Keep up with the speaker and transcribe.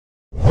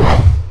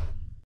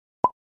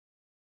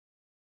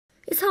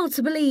It's hard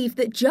to believe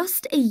that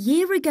just a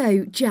year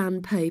ago,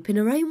 Jan Pope, in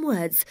her own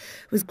words,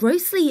 was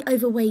grossly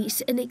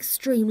overweight and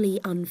extremely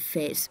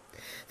unfit.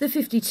 The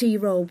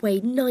 52-year-old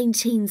weighed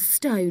 19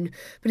 stone,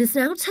 but has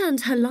now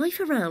turned her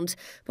life around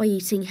by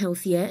eating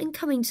healthier and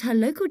coming to her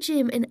local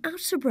gym in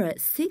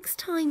Attleborough 6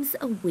 times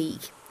a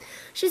week.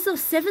 She's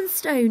lost 7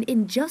 stone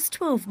in just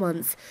 12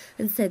 months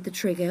and said the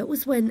trigger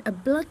was when a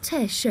blood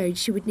test showed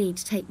she would need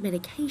to take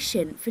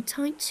medication for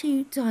type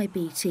 2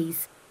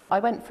 diabetes. I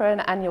went for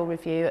an annual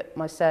review at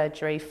my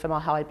surgery for my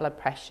high blood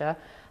pressure,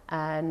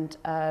 and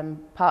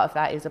part of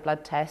that is a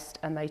blood test,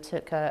 and they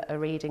took a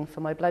reading for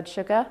my blood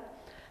sugar,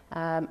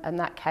 and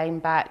that came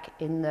back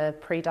in the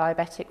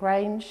pre-diabetic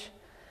range.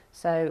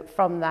 So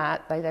from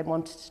that, they then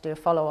wanted to do a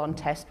follow-on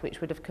test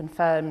which would have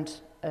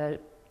confirmed a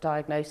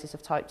diagnosis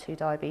of type 2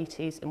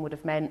 diabetes and would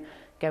have meant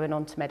going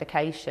on to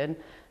medication.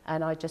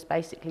 And I just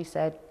basically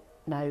said,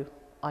 no,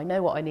 I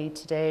know what I need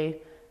to do,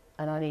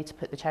 and I need to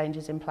put the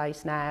changes in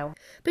place now.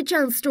 But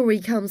Jan's story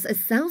comes as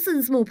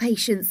thousands more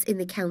patients in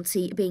the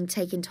county are being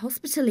taken to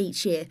hospital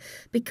each year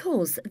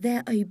because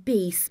they're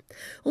obese.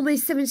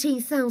 Almost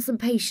 17,000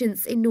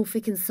 patients in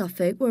Norfolk and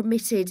Suffolk were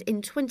admitted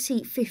in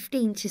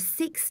 2015 to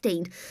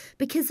 16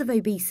 because of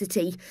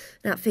obesity.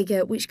 That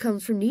figure, which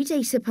comes from new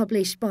data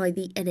published by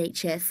the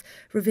NHS,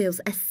 reveals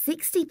a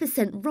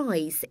 60%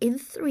 rise in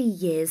 3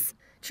 years.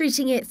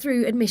 Treating it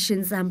through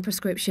admissions and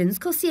prescriptions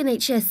costs the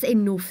NHS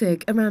in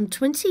Norfolk around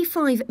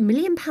 £25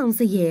 million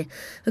a year,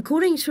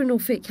 according to a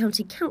Norfolk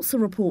County Council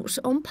report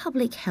on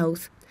public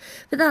health.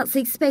 But that's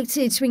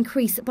expected to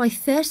increase by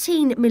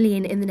 £13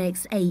 million in the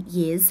next 8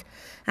 years.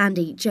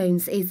 Andy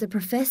Jones is a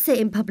professor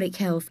in public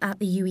health at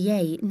the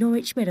UEA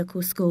Norwich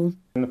Medical School.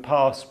 In the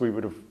past we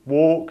would have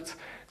walked,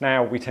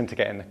 now we tend to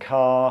get in the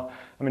car.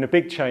 I mean, a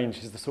big change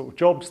is the sort of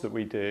jobs that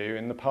we do.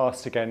 In the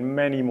past, again,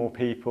 many more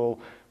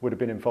people would have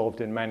been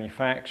involved in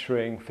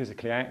manufacturing,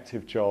 physically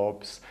active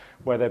jobs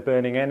where they're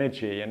burning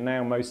energy, and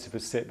now most of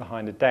us sit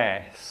behind a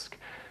desk.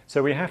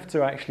 So we have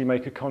to actually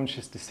make a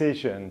conscious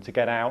decision to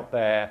get out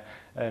there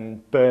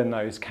and burn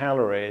those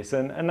calories,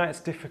 and that's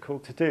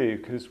difficult to do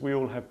because we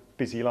all have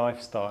busy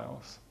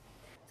lifestyles.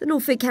 The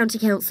Norfolk County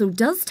Council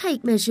does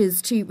take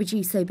measures to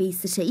reduce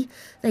obesity.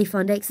 They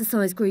fund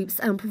exercise groups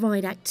and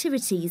provide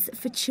activities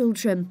for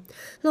children.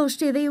 Last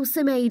year, they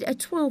also made a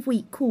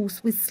 12-week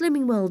course with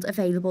Slimming World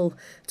available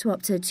to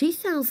up to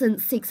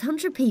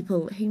 2,600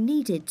 people who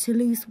needed to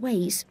lose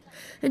weight.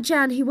 And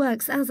Jan, who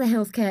works as a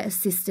healthcare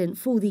assistant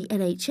for the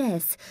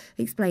NHS,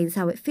 explains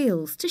how it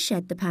feels to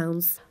shed the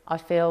pounds. I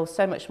feel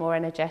so much more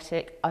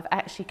energetic. I've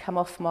actually come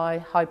off my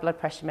high blood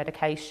pressure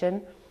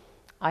medication.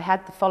 I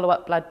had the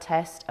follow-up blood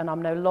test and I'm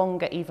no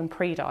longer even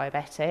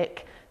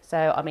pre-diabetic,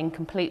 so I'm in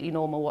completely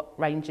normal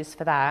ranges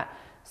for that.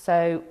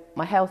 So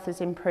my health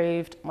has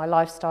improved, my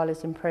lifestyle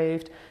has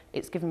improved,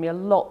 it's given me a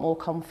lot more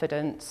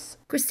confidence.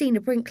 Christina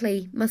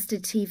Brinkley,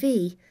 Mustard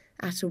TV,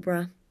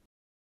 Attleborough.